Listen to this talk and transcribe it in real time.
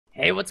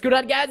Hey, what's going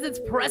on, guys? It's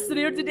Preston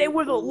here today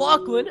with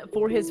Lachlan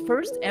for his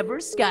first ever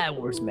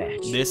Skywars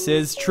match. This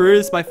is true.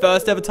 It's my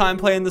first ever time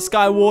playing the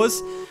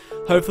Skywars.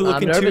 Hopefully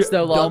looking nervous, to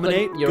though,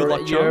 dominate. You're, Good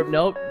luck, John.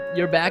 nope,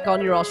 you're back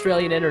on your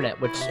Australian internet,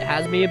 which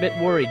has me a bit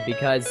worried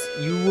because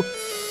you...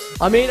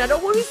 I mean, I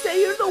don't want to say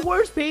you're the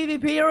worst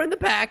PvPer in the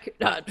pack,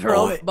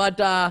 Jerome, but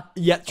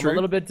yeah, true. I'm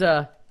a little bit...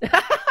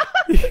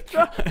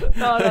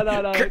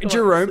 No.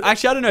 Jerome.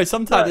 Actually, I don't know.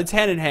 Sometimes it's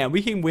hand in hand.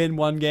 We can win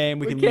one game.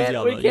 We can lose the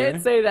other. We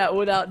can't say that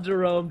without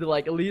Jerome to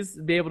like at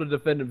least be able to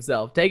defend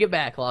himself. Take it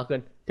back,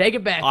 Lachlan. Take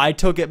it back. I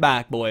took it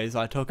back, boys.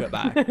 I took it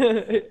back.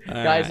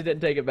 Guys, he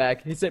didn't take it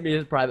back. He sent me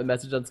his private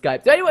message on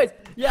Skype. So anyways,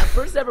 yeah,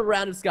 first ever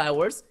round of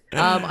Skywars.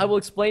 I will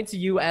explain to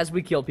you as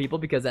we kill people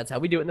because that's how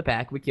we do it in the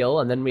pack. We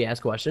kill and then we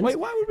ask questions. Wait,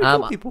 why would we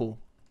kill people?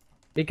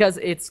 Because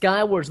it's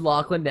Skywars,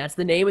 Lachlan. That's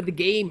the name of the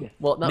game.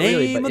 Well, not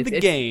really, but name of the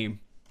game.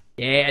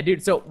 Yeah,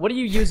 dude. So, what are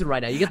you using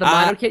right now? You get the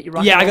minor kit?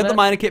 Yeah, I got the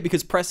minor kit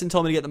because Preston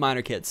told me to get the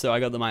minor kit, so I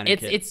got the minor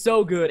kit. It's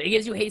so good. It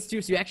gives you haste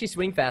too, so you actually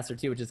swing faster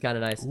too, which is kind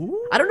of nice.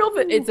 Ooh. I don't know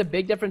if it's a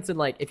big difference in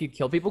like if you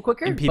kill people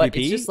quicker, in PvP? but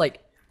it's just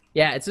like,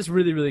 yeah, it's just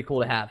really, really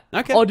cool to have.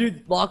 Okay. Oh,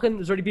 dude, Lachlan,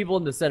 there's already people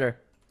in the center.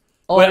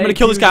 Oh, wait, I'm gonna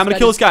kill this guy. I'm gonna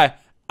kill this guy.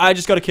 I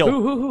just got a kill.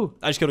 Who?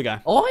 I just killed a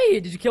guy. Oh,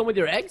 hey, did you kill him with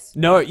your eggs?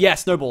 No, yeah,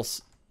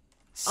 snowballs.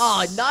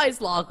 Oh, nice,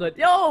 Lachlan.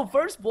 Yo,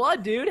 first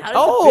blood, dude. How does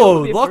Oh, it feel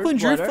to be a Lachlan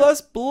drew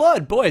first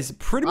blood. Boys,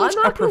 pretty much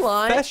a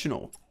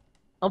professional.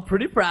 I'm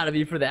pretty proud of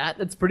you for that.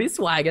 That's pretty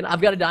swaggin'.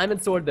 I've got a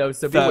diamond sword, though,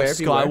 so beware.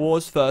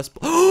 Skywars first.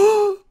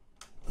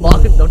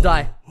 Lachlan, don't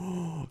die.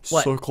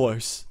 What? So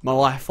close. My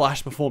life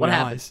flashed before my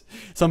eyes.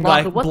 Some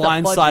Lachlan,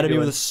 guy blindsided me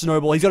with a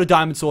snowball. He's got a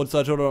diamond sword, so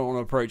I don't want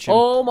to approach him.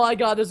 Oh my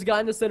god, there's a guy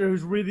in the center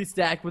who's really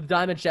stacked with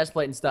diamond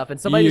chestplate and stuff, and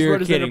somebody just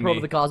rode his Ender Pearl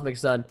to the Cosmic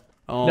Sun.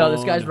 Oh, no,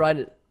 this guy's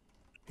riding it.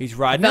 He's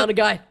riding Found a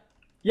guy.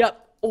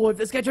 Yep. Oh, if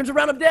this guy turns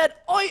around, I'm dead.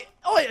 Oi!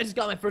 I just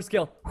got my first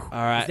kill.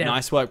 Alright,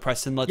 nice work,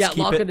 Preston. Let's keep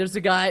Lachlan, it. there's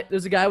a guy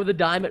with a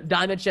diamond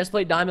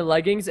chestplate, diamond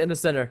leggings in the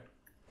center.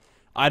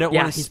 I don't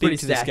want to speak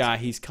to this guy.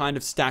 He's kind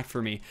of stacked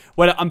for me.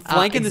 Wait, I'm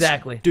flanking this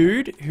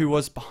dude who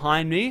was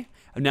behind me.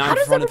 And now How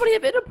does everybody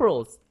have Ender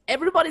Pearls?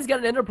 Everybody's got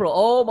an Ender Pearl.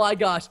 Oh my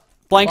gosh.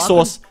 Blank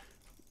source.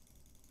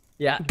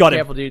 Yeah, got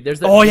careful, him.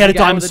 Dude. Oh, he had a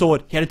diamond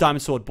sword. He had a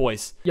diamond sword,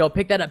 boys. Yo,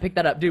 pick that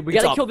up, dude. We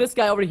gotta kill this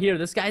guy over here.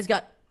 This guy's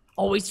got...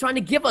 Oh, he's trying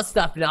to give us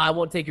stuff. No, I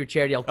won't take your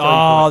charity. I'll kill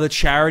you. The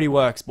charity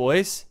works,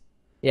 boys.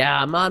 Yeah,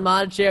 I'm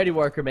not a charity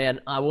worker, man.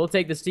 I will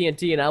take this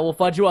TNT and I will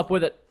fudge you up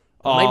with it.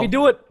 Oh, maybe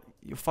do it.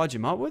 You fudge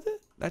him up with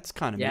it? That's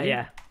kind of mean.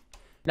 Yeah.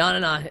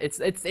 No.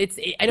 It's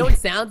I know it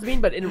sounds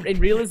mean, but in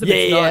realism,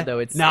 it's not though.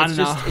 It's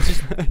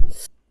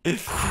just.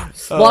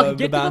 Well,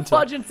 get to the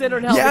fudging center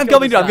and help. Yeah, I'm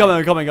coming.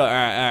 All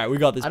right. We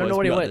got this. I don't know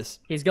where he went.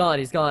 He's gone.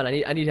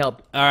 I need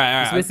help. All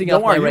right. He's missing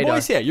don't off my worry,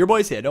 radar. your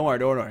boy's here. Don't worry.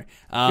 You're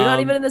not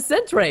even in the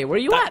Sentry. Where are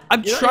you at?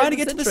 I'm trying to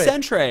get to the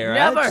Sentry. Right?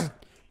 Never.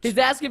 He's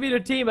asking me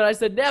to team, and I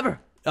said never.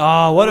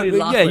 Oh, what?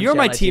 Yeah, you're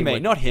my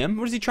teammate, not him.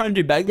 What is he trying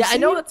to do? Beg? Yeah, I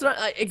know that's not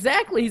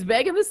exactly. He's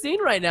begging the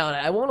scene right now, and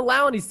I won't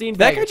allow any scene.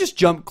 That guy just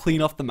jumped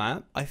clean off the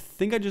map. I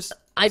think I just.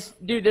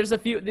 Dude, there's a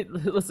few.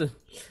 Listen,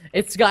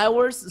 it's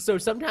Skywars, so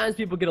sometimes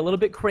people get a little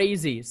bit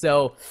crazy.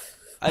 So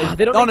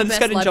they don't. Oh no, this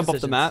guy didn't jump off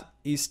the map.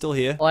 He's still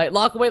here. All right,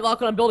 Lachlan,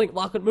 I'm building.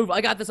 Lachlan, move.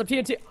 I got this. I'm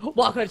TNT.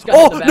 Lachlan, I just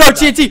got no,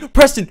 TNT,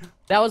 Preston.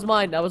 That was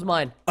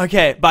mine.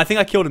 Okay, but I think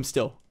I killed him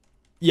still.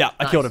 Yeah,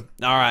 I killed him.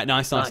 All right,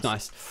 nice.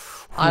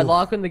 I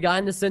Lachlan, the guy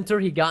in the center.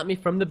 He got me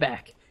from the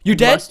back. You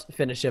dead? Must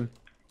finish him.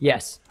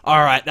 Yes. All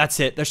right, that's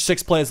it. There's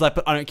 6 players left,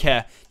 but I don't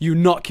care. You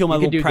not kill my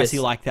little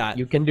Pressy like that.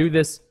 You can do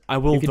this. I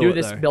will do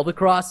it, though. Build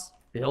across.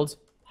 Build.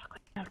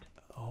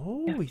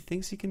 Oh, he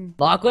thinks he can.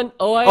 Lachlan.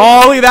 Oh,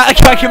 look at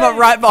that! I came up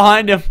right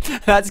behind him.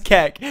 That's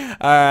Keck. All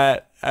right.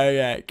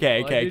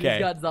 Okay. Dude, he's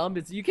got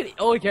zombies. You can.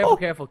 Oh,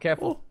 careful.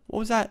 Oh, what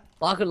was that?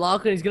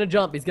 Lachlan. He's gonna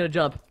jump.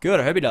 Good.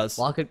 I hope he does.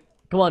 Lachlan,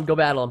 come on, go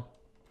battle him.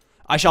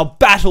 I shall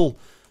battle.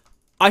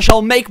 I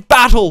shall make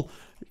battle.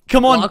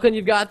 Come on. Lachlan,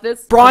 you've got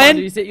this. Brian.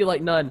 He's hit you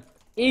like none.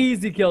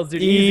 Easy kills,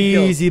 dude.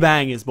 Easy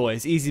bangers,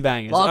 boys. Easy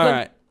bangers. Lachlan, all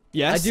right.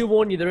 Yes. I do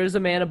warn you, there is a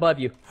man above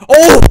you.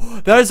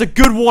 Oh, that is a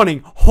good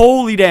warning.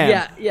 Holy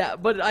damn. Yeah,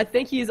 but I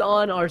think he's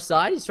on our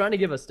side. He's trying to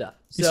give us stuff.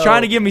 He's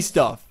trying to give me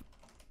stuff.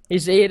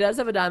 He does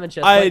have a diamond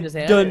chest in his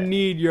hand. I don't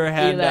need your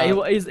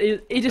handout.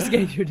 He just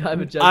gave you a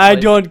diamond chest. I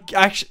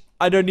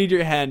don't need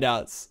your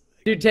handouts.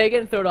 Dude, take it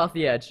and throw it off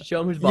the edge.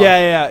 Show him who's boss.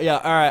 Yeah.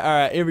 All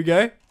right. Here we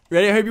go.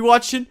 Ready? I hope you're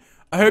watching.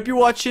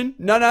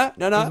 No.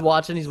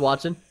 He's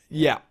watching.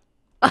 Yeah.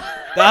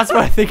 That's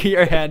what I think of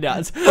your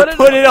handouts. Put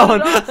it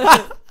on.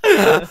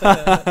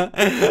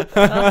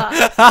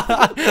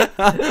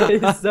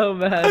 He's so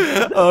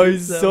mad. Oh,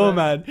 he's so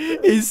mad.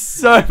 He's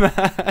so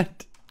mad.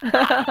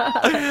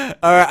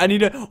 Alright, I need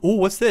to. Oh,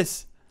 what's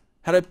this?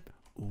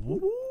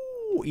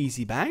 Ooh,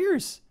 easy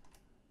bangers.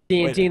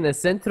 TNT in the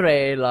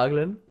Sentry,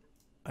 Lachlan.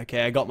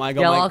 Okay, I got my.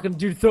 Lachlan,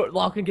 dude,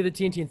 Lachlan, get the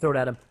TNT and throw it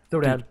at him. Throw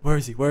it at him. Where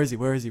is he?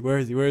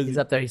 He's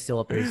up there. He's still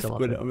up there. I'm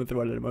gonna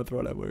throw it at him.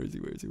 Where is he?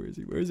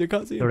 I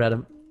can't see him. Throw it at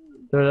him.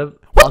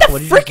 What the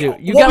frick?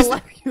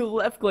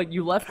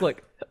 You left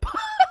click.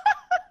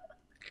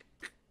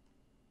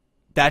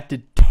 That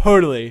did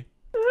totally.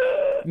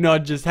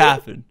 not just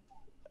happen?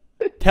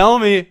 Tell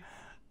me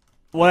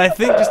what I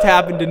think just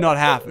happened did not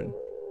happen.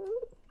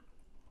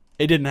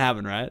 It didn't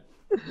happen, right?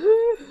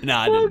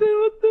 Nah, it didn't. Okay,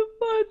 what the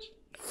fudge?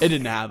 It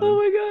didn't happen. Oh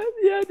my god.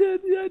 Yeah, I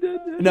did. Yeah, I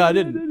did. No, I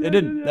didn't. It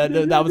didn't.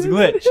 That was a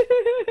glitch.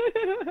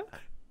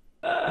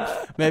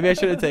 Maybe I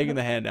should have taken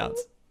the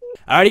handouts.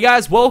 Alrighty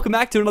guys, welcome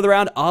back to another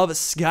round of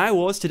Sky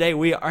Wars. Today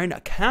we are in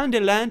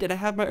Candyland and I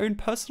have my own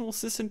personal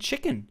assistant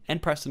Chicken.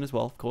 And Preston as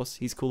well, of course.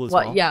 He's cool as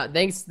well. Yeah,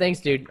 thanks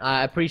dude.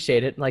 I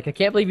appreciate it. Like, I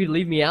can't believe you'd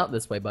leave me out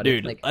this way, buddy.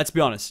 Dude, like, let's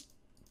be honest.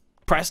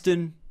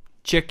 Preston,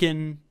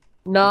 Chicken.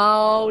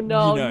 No. You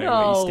know where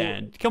you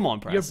stand. Come on,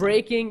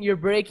 Preston. You're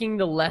breaking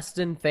the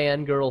Leston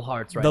fangirl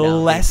hearts right now.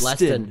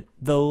 Leston.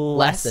 The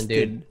Leston,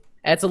 dude.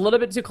 It's a little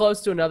bit too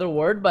close to another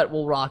word, but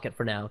we'll rock it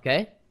for now,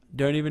 okay?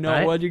 Don't even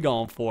know what you're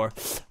going for.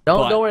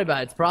 Don't worry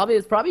about it.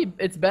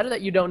 It's better that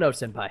you don't know,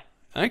 senpai.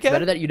 Okay. It's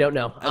better that you don't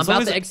know. I'm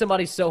about to egg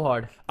somebody so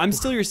hard. I'm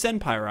still your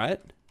senpai,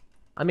 right?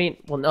 I mean,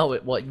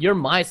 you're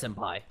my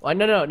senpai.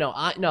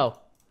 No.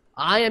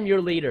 I am your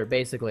leader,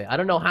 basically. I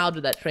don't know how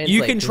did that translate.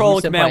 You control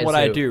and command what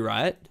I do,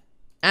 right?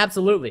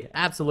 Absolutely.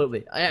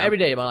 Every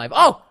day of my life.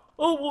 Oh,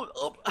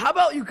 how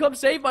about you come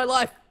save my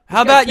life?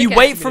 How about you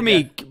wait for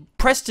me,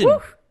 Preston?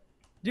 Woo.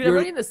 Dude, I'm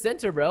right in the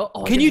center, bro.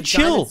 Oh, can you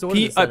chill?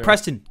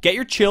 Preston, get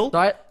your chill.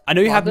 Sorry. I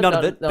know you have none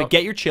of it, but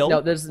get your chill. No,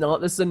 this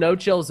is a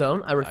no-chill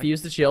zone. I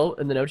refuse to chill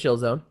in the no-chill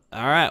zone.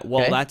 All right,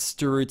 well, that's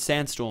Darude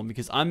Sandstorm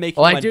because I'm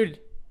making dude.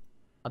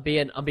 I'm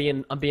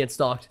being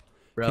stalked,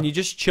 bro. Can you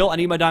just chill? I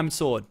need my diamond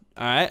sword.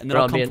 All right, and then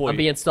I'll come for you. I'm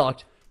being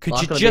stalked.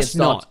 Could you just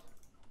not?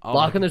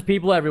 Lachlan, there's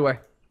people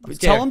everywhere.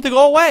 Tell them to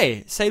go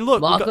away. Say,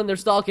 look. Lachlan, they're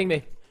stalking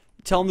me.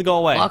 Tell them to go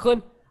away.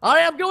 Lachlan,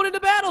 I'm going into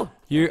battle.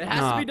 It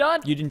has to be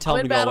done. You didn't tell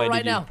him to go away,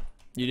 right did you? now.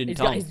 You didn't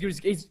tell him.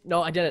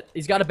 No, I didn't.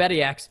 He's got a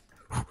Betty axe.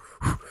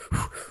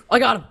 I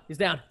got him. He's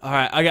down. All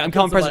right, I'm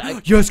coming,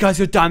 President. Yo, this guy's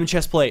got diamond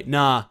chest plate.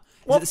 Nah.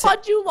 Well,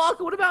 fudge you,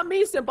 Lachlan. What about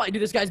me, senpai?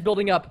 Dude, this guy's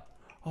building up.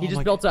 He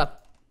just built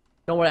up.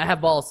 Don't worry, I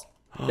have balls.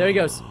 There he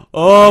goes.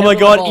 Oh my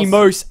god,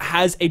 Emos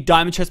has a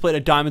diamond chest plate, a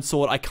diamond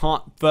sword. I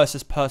can't verse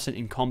this person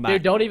in combat.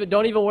 Dude, don't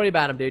even worry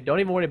about him, dude. Don't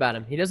even worry about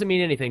him. He doesn't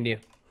mean anything to you.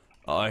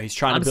 Oh, he's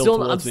trying to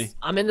build towards me.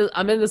 I'm in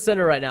the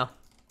center right now.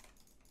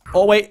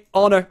 Oh wait,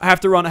 oh no, I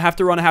have to run. You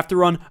don't have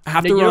to.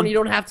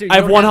 I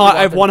have one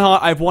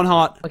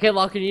heart. Okay,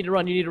 Lachlan, you need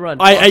to run.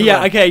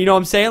 Okay, you know what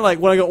I'm saying? Like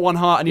when I got one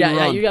heart, I need to run.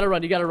 Yeah, you gotta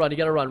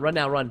run. Run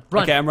now, run.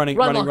 Okay, I'm running.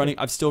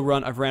 I've still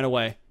run. I've ran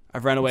away.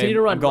 You need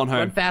to run. I've gone home.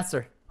 Run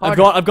faster. I've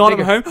gone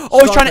home.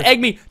 Oh, he's trying to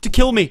egg me to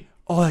kill me.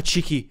 Oh, that's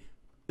cheeky.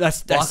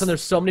 That's Lachlan,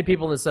 there's so many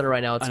people in the center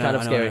right now. It's kind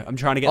of scary. I'm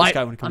trying to get this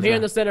guy when he comes. I'm here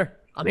in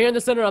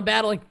the center. I'm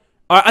battling.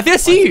 Alright, I think I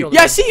see you.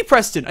 Yeah, I see you,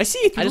 Preston. I see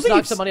you through the leaves. I just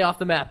knocked somebody off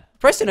the map.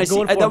 Preston,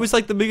 that was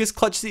like the biggest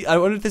clutch. I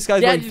wonder if this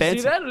guy's going fancy. Yeah, you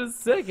see that? It was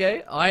sick,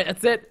 eh? Alright,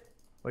 that's it.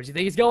 Where do you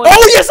think he's going?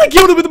 Oh, yes, I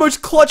killed him with the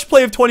most clutch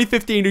play of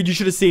 2015, dude. You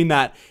should have seen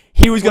that.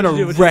 He was going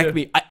to wreck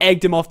me. I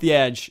egged him off the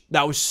edge.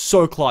 That was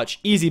so clutch.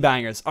 Easy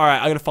bangers.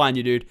 Alright, I got to find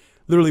you, dude.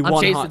 Literally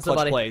one hot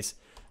clutch plays.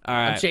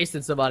 Alright. I'm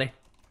chasing somebody.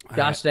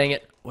 Gosh dang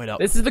it. Wait up.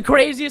 This is the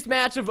craziest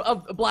match of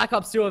Black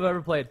Ops 2 I've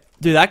ever played.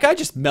 Dude, that guy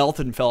just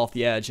melted and fell off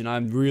the edge, and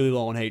I'm really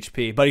low on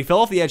HP. But he fell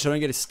off the edge, so I don't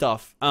get his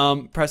stuff.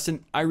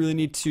 Preston, I really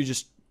need to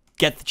just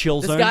get the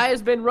chill zone. This guy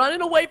has been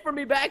running away from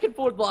me back and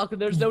forth, Block,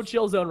 and there's no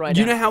chill zone right now.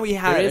 Do you know how we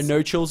had a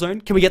no chill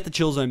zone? Can we get the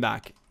chill zone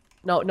back?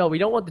 No, we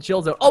don't want the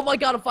chill zone. Oh my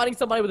god, I'm fighting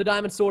somebody with a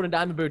diamond sword and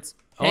diamond boots.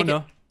 Oh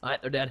no.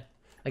 Alright, they're dead.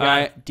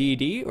 Alright,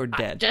 DD or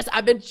dead?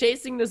 I've been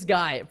chasing this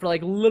guy for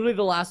like literally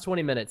the last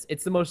 20 minutes.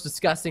 It's the most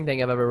disgusting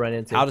thing I've ever run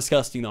into. How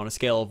disgusting though, on a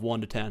scale of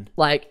 1 to 10?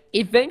 Like,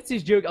 he thinks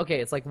he's joking. Okay,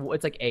 it's like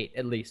 8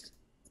 at least.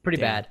 It's pretty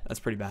bad.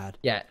 That's pretty bad.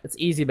 Yeah, it's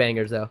easy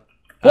bangers though.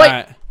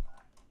 Alright.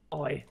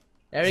 Oi.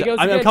 There he goes.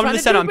 I'm coming to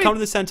the center. I'm coming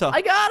to the center.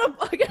 I got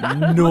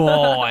him.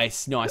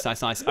 Nice.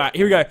 Alright,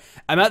 here we go.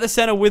 I'm at the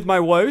center with my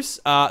woes.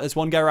 There's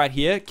one guy right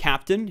here,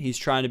 Captain. He's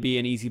trying to be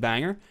an easy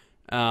banger.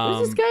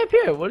 Who's this guy up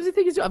here? What does he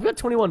think he's doing? I've got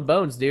 21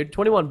 bones, dude.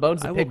 21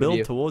 bones to pick with you. I will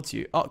build towards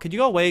you. Oh, could you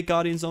go away,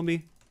 Guardian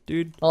Zombie,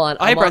 dude? Hold on.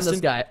 I'm on this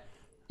guy.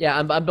 Yeah,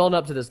 I'm building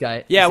up to this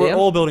guy. Yeah, we're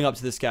all building up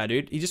to this guy,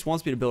 dude. He just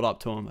wants me to build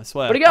up to him, I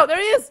swear. Where'd he go? There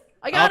he is.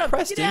 I got him.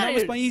 Preston, that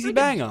was my easy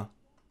banger.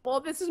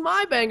 Well, this is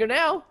my banger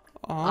now.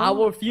 I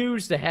will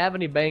refuse to have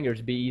any bangers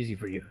be easy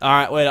for you. All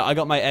right, wait. I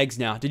got my eggs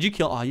now. Did you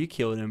kill? Oh, you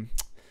killed him.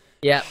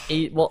 Yeah.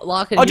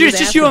 Lachlan, oh, dude, it's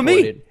just you and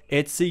me. Dude.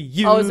 It's a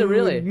you is it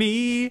really? and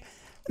me.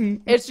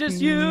 It's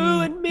just you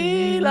and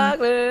me,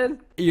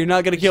 Lachlan. You're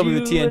not gonna kill me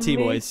with TNT,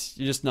 boys.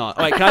 You're just not.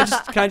 All right,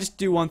 can I just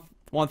do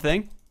one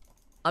thing?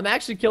 I'm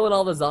actually killing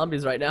all the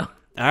zombies right now.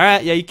 All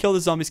right, yeah, you kill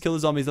the zombies.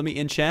 Let me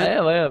enchant.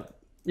 I am.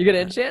 You gonna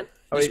enchant?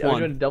 Are you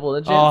doing double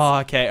enchant? Oh,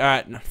 okay. All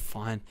right, no,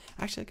 fine.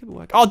 Actually, that could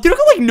work. Oh, dude, I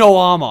got like no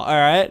armor. All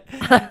right.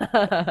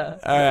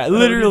 All right,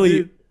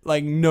 literally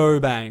like no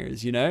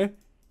bangers. You know.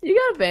 You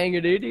got a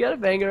banger, dude. You got a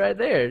banger right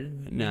there.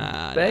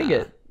 Nah. Bang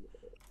it.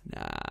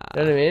 Nah.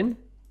 You know what I mean?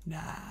 Nah.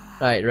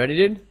 Alright, ready,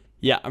 dude?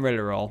 Yeah, I'm ready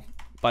to roll.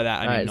 By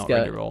that, I mean not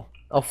ready to roll.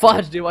 Oh,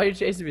 fudge, dude. Why are you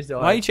chasing me so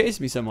hard? Why are you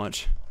chasing me so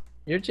much?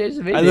 You're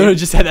chasing me, I literally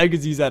just said that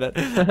because you said it.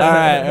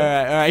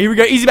 Alright. Here we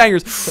go. Easy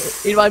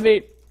bangers. Eat my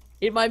meat.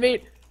 Eat my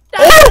meat.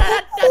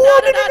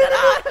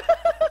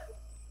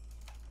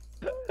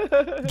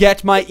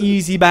 Get my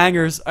easy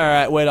bangers.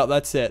 Alright, wait up,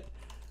 that's it.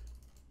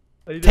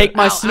 Take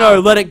my snow,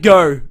 let it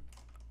go.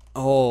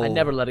 Oh. I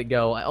never let it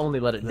go. I only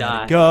let it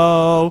die. Let it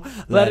go.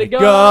 Let it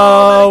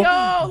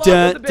go.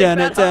 Dun, dun,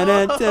 dun, dun,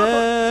 dun,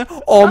 dun.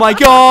 Oh my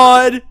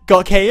god.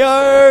 Got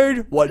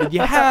KO'd. What did you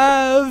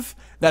have?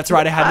 That's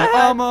right, I had no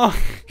armor.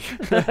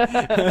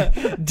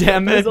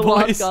 Damn it,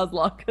 boys.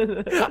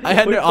 I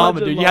had no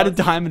armor, dude. You had a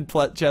diamond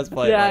chest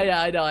plate.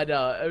 Yeah, I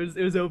know.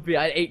 It was OP.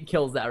 I had 8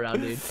 kills that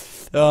round, dude.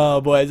 Oh,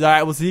 boys.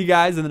 Alright, we'll see you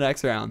guys in the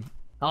next round.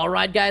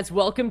 Alright, guys.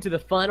 Welcome to the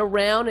final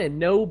round, and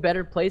no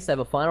better place to have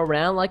a final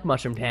round like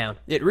Mushroom Town.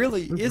 It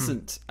really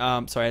isn't.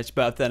 Sorry, I just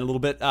burped that a little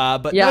bit.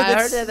 But yeah, no, I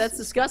heard that. That's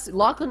disgusting.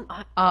 Lachlan,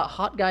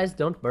 hot guys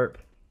don't burp.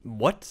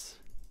 What?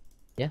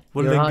 Yeah,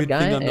 what you're a hot good guy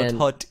thing I'm and...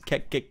 not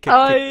hot.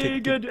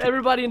 Good.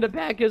 Everybody in the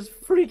pack is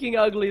freaking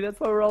ugly. That's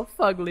why we're all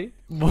fugly.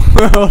 We're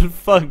all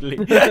fugly.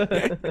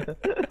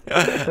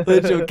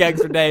 Literal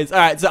kegs for days.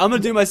 Alright, so I'm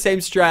gonna do my same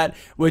strat,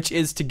 which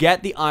is to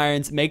get the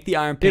irons, make the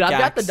iron pickaxe. Dude,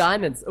 I've got the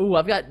diamonds. Ooh,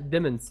 I've got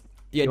diamonds.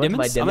 Yeah,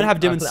 diamonds? I'm gonna have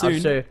diamonds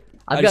soon.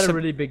 I've got a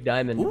really big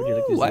diamond.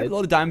 Ooh, I have a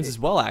lot of diamonds as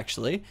well,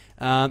 actually.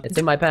 It's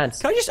in my pants.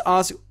 Can I just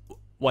ask...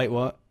 Wait,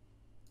 what?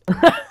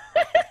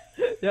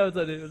 Yeah, what's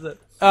up, dude? What's up?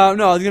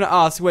 No, I was gonna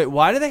ask. Wait,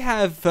 why do they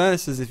have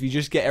furnaces if you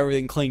just get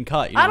everything clean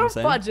cut? You know I don't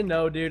what I'm saying? fudging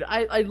know, dude.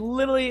 I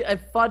literally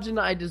fudging.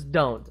 I just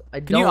don't.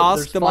 Can you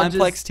ask the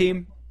Mineplex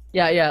team?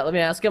 Yeah. Let me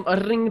ask him.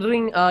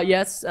 Ring.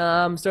 Yes.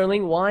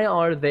 Sterling. Why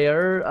are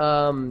there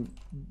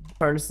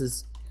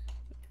furnaces?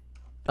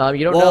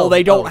 You don't know. Well,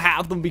 they don't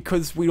have them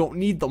because we don't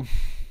need them.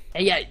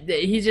 Yeah,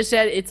 he just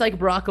said it's like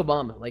Barack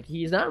Obama. Like,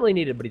 he's not really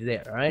needed, but he's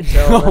there, all right?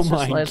 So oh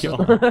my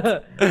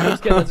god. I'm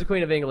just kidding, that's the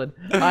Queen of England.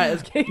 All right,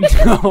 let's get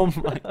oh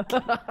my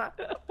god.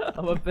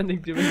 I'm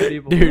offending too many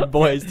people. Dude,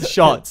 boys, the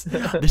shots.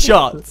 The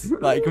shots.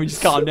 Like, can we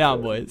just calm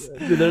down, boys?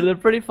 Dude, they're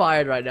pretty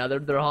fired right now.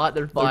 They're hot,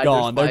 they're fired,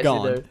 they're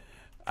gone.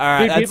 All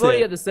right, dude, that's people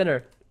it. are at the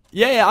center.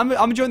 Yeah, I'm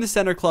gonna join the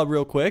center club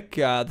real quick.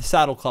 The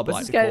saddle club,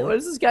 what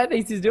does this guy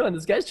think he's doing?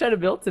 This guy's trying to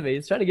build to me.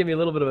 He's trying to give me a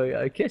little bit of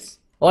a kiss.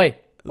 Oi.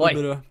 You have a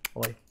little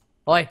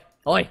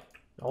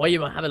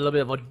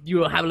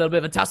bit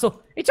of a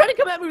tussle. He tried to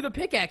come at me with a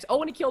pickaxe. Oh,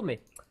 and he killed me.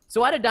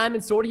 So I had a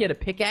diamond sword. He had a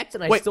pickaxe,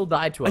 and I still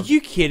died to him. Are you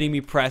kidding me,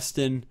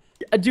 Preston?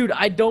 Dude,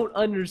 I don't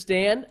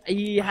understand.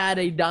 He had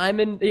a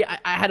diamond.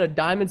 I had a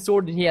diamond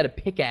sword, and he had a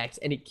pickaxe,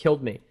 and he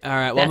killed me. All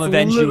right, well, I'm gonna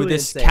avenge you with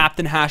this. Insane.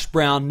 Captain Hash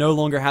Brown no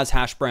longer has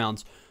hash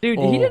browns. Dude,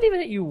 he didn't even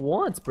hit you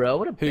once, bro.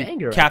 What a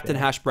banger! Captain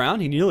Hash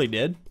Brown? He nearly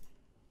did.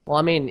 Well,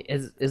 I mean,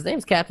 his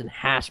name's Captain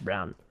Hash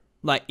Brown.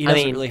 Like, he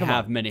doesn't really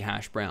have many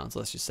hash browns,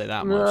 let's just say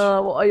that much.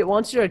 Well,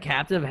 once you're a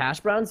captain of hash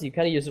browns, you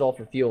kind of use it all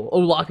for fuel. Oh,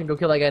 Lachlan, go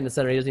kill that guy in the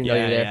center. He doesn't even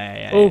know you're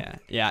there.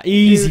 Yeah.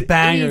 Easy dude,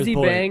 bangers, easy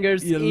boy.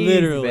 bangers,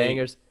 Literally. Easy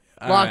bangers.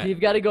 Lachlan, you've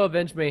got to go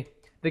avenge me.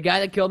 The guy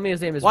that killed me, his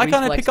name is Why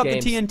can't I Reflex pick up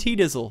Games. the TNT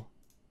Dizzle?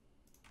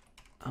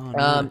 Oh,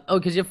 no.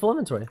 Because you have full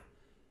inventory.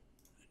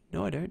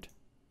 No, I don't.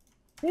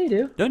 Yeah, you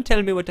do. Don't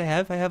tell me what to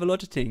have. I have a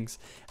lot of things.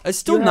 There's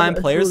still 9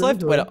 players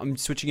left. Wait, I'm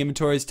switching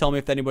inventories. Tell me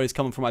if anybody's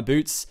coming for my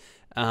boots.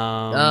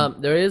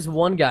 There is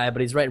one guy,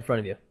 but he's right in front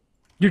of you.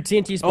 Dude,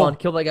 TNT spawn.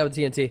 Kill that guy with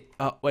TNT.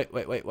 Wait.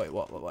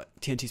 What?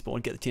 TNT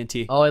spawn. Get the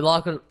TNT. Oh, wait,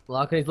 Lachlan,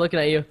 he's looking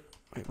at you.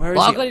 Wait, where is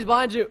Lachlan, he? he's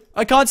behind you.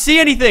 I can't see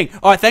anything.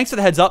 All right, thanks for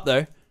the heads up,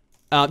 though.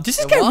 Does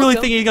this guy really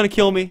think he's gonna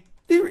kill me?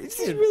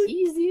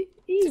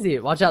 Easy.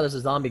 Watch out, there's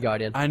a zombie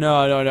guardian. I know.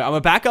 I'm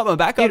gonna back up.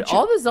 Dude,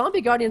 all the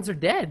zombie guardians are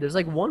dead. There's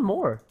like one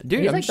more.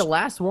 Dude, he's like the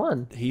last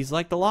one. He's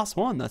like the last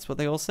one. That's what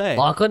they all say.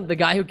 Lachlan, the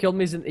guy who killed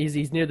me,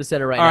 he's near the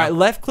center right now. All right,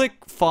 left click,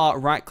 far,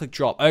 right click,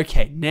 drop.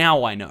 Okay,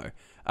 now I know.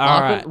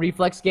 All right.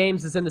 Reflex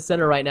Games is in the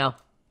center right now.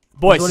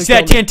 Boys, see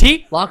that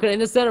TNT? Lachlan in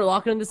the center.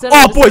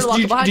 Oh, boys,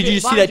 did you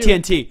see that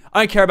TNT?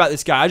 I don't care about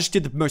this guy. I just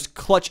did the most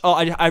clutch. Oh,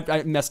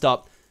 I messed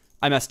up.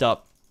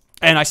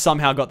 And I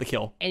somehow got the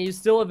kill. And you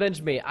still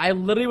avenged me. I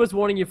literally was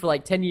warning you for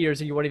like 10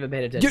 years and you weren't even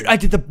paying attention. Dude, I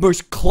did the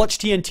most clutch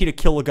TNT to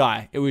kill a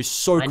guy. It was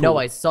so cool. I know,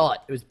 I saw it.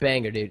 It was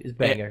banger, dude. It was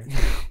banger.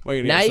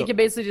 Now you can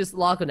basically just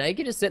Lachlan. Now you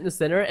can just sit in the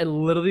center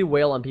and literally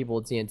wail on people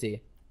with TNT.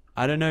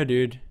 I don't know,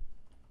 dude.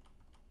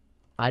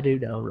 I do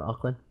know,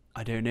 Lachlan.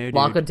 I don't know, dude.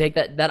 Lachlan, take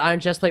that. That iron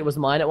chest plate was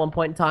mine at one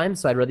point in time,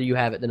 so I'd rather you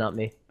have it than not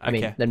me.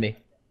 Than me.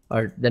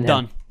 Or than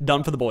him.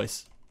 Done for the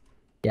boys.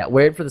 Yeah,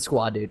 wear it for the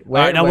squad, dude.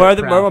 Alright, now where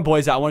are my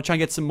boys at? I want to try and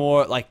get some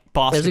more, like,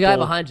 basketball. There's a guy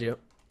behind you.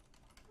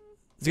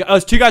 Oh,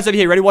 there's 2 guys over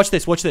here. Ready? Watch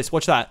this. Watch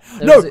that.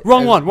 No,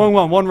 wrong one.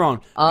 One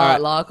wrong.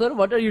 Alright, Lachlan,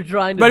 what are you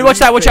trying to do? Ready? Watch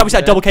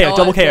that. Double KO.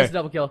 Double KO.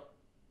 Double kill.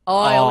 Oh,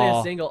 I only had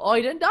a single. Oh,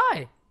 he didn't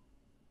die.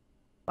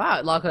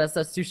 Wow, Lachlan,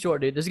 that's too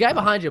short, dude. There's a guy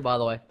behind you, by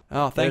the way.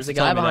 Oh, thanks. There's a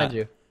guy behind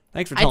you.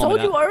 Thanks for telling me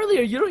that. I told you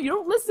earlier. You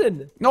don't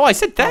listen. No, I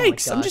said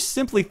thanks. I'm just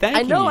simply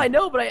thanking you. I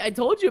know, but I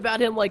told you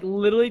about him like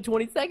literally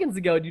 20 seconds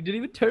ago. You didn't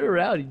even turn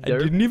around. I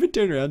didn't even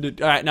turn around,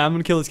 dude. All right, now I'm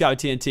gonna kill this guy with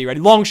TNT.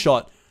 Ready? Long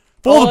shot.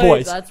 For the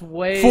boys. That's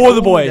way. For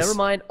the boys. Never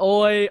mind.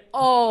 Oi.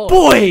 Oh.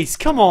 Boys,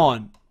 come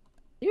on.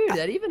 Dude,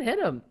 that even hit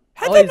him.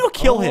 How'd that not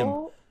kill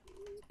him?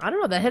 I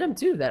don't know. That hit him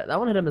too. That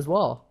one hit him as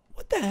well.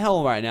 What the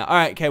hell right now? All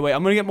right, okay, wait.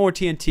 I'm gonna get more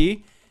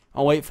TNT.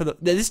 I'll wait for the...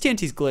 This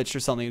TNT's glitched or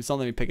something. It's not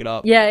letting me pick it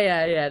up.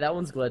 Yeah. That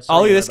one's glitched.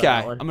 Oh, look at this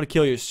guy. I'm going to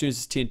kill you as soon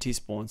as this TNT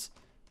spawns.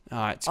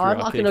 Alright, screw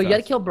it. No, you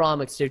gotta kill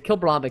Bromix, dude. Kill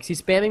Bromix. He's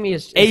spamming me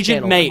his Agent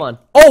channel. Mate. Come on.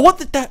 Oh, what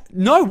the...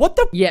 No, what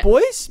the...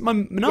 Boys? My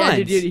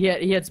nines. Yeah,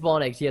 dude, he had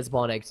spawn eggs. He had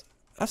spawn eggs.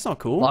 That's not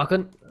cool.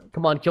 Lachlan,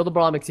 come on, kill the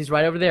Bromix. He's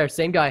right over there.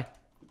 Same guy.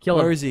 Kill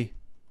him. Where is he?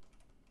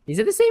 He's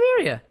in the same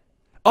area.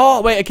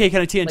 Oh, wait, okay,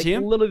 can I TNT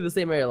him? Literally the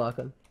same area,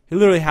 Lachlan. He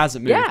literally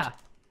hasn't moved. Yeah.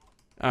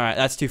 Alright,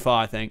 that's too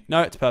far, I think.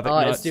 No, it's perfect. Oh,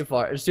 it's too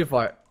far. It's too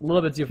far. A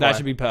little bit too far. That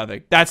should be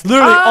perfect. That's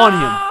literally on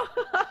him.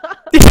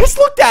 He just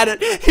looked at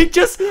it. He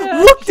just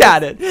looked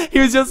at it. He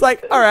was just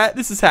like, alright,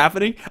 this is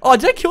happening. Oh,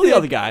 did I kill the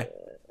other guy?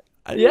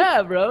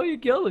 Yeah, bro, you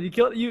killed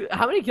him.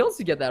 How many kills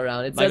did you get that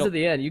round? It says at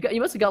the end.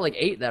 You must have got like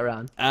 8 that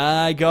round.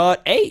 I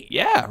got 8.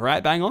 Yeah,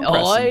 right, bang on.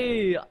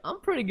 I'm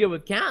pretty good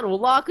with counting. Well,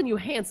 Lachlan, you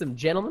handsome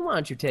gentleman, why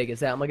don't you take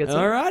us out?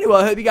 Alrighty, well,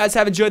 I hope you guys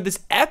have enjoyed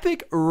this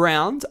epic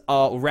rounds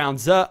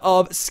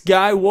of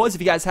Sky Wars. If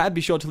you guys have,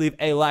 be sure to leave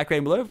a like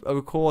rating below.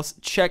 Of course,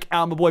 check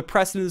out my boy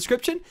Preston in the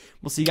description.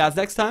 We'll see you guys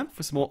next time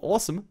for some more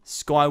awesome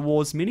Sky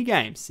Wars mini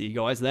games. See you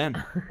guys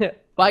then.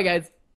 Bye, guys.